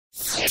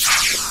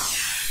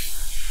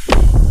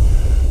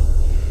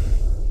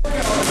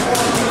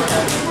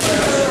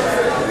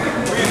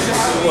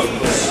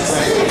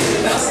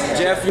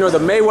you know,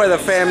 the Mayweather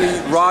family,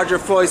 Roger,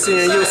 Floyd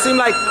Sr., and you, it seems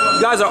like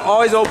you guys are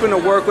always open to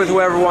work with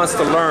whoever wants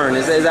to learn.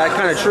 Is that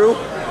kind of true?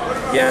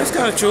 Yeah, it's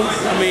kind of true.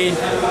 I mean,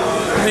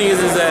 the thing is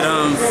that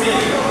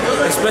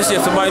especially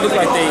if somebody looks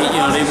like they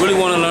really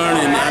want to learn,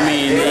 and I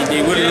mean,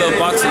 they really love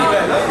boxing.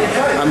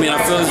 I mean,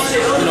 I feel,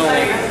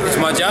 it's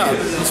my job.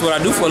 It's what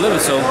I do for a living,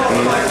 so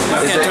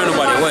I can't turn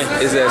nobody away.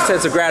 Is there a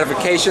sense of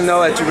gratification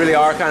though that you really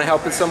are kind of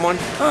helping someone?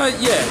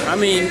 Yeah. I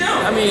mean,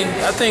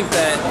 I think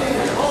that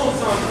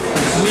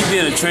me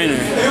being a trainer,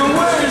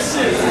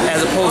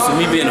 as opposed to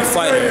me being a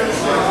fighter,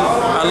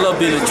 I love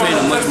being a trainer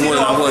much more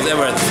than I was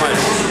ever as a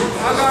fighter.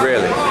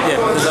 Really? Yeah,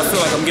 because I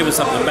feel like I'm giving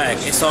something back.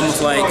 It's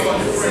almost like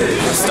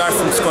I start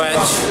from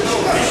scratch,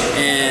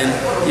 and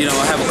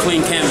I have a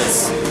clean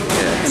canvas,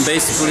 and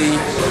basically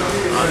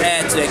I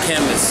add to that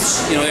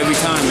canvas, every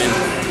time, and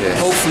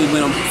hopefully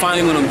when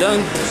I'm done,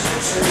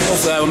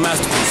 hopefully I have a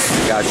masterpiece.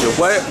 Gotcha.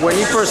 When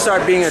you first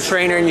started being a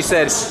trainer and you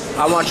said,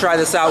 I want to try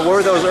this out, what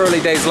were those early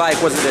days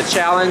like? Was it a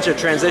challenge, a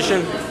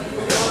transition?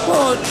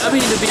 Well, I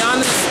mean, to be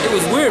honest, it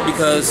was weird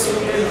because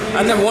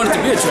I never wanted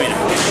to be a trainer.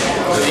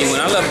 I mean,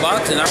 when I left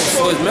boxing, I was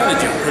Floyd's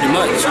manager, pretty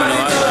much.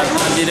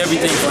 I did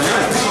everything for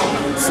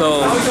him.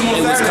 So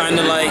it was kind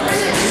of like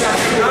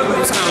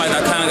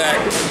I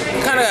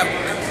kind of got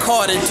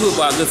caught into it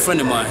by a good friend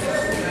of mine.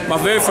 My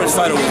very first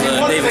fighter was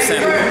David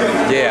Sample.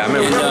 Yeah, I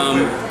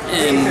remember.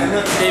 And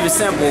David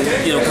Sample,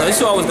 because I used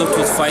to always go to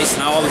his fights,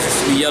 and I always used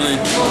to be yelling,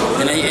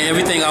 and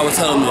everything I would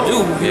tell him to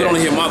do, he would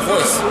only hear my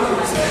voice.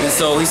 And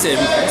so he said,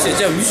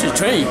 Jeff, you should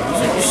train.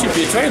 You should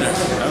be a trainer.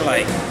 I'm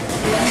like,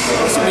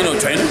 I should be no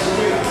trainer.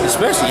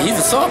 Especially, he's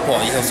a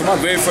southpaw. So my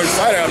very first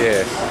fighter,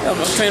 I'm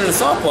training a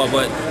southpaw,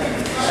 but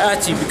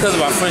actually, because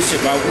of our friendship,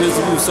 we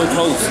were so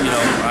close,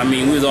 I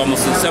mean, we was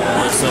almost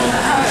inseparable. So,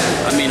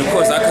 I mean, of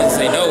course, I couldn't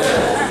say no.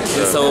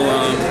 And so,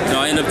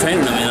 I ended up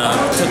training him, and I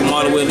took him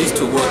all the way at least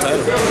to a world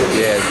title.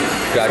 Yeah,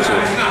 got you.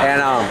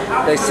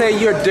 And they say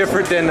you're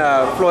different than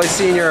Floyd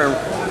Sr.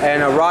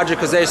 and Roger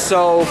because they're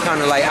so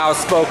kind of like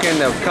outspoken,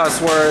 the cuss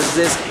words.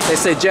 They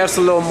say Jeff's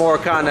a little more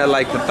kind of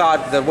like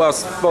the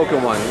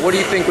well-spoken one. What do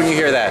you think when you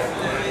hear that?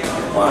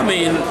 Well, I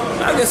mean,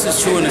 I guess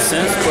it's true in a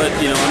sense, but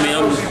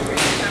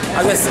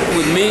I guess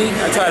with me,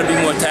 I try to be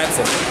more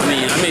tactful. I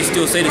mean, I may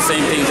still say the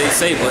same things they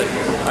say, but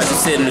I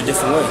just say it in a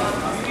different way.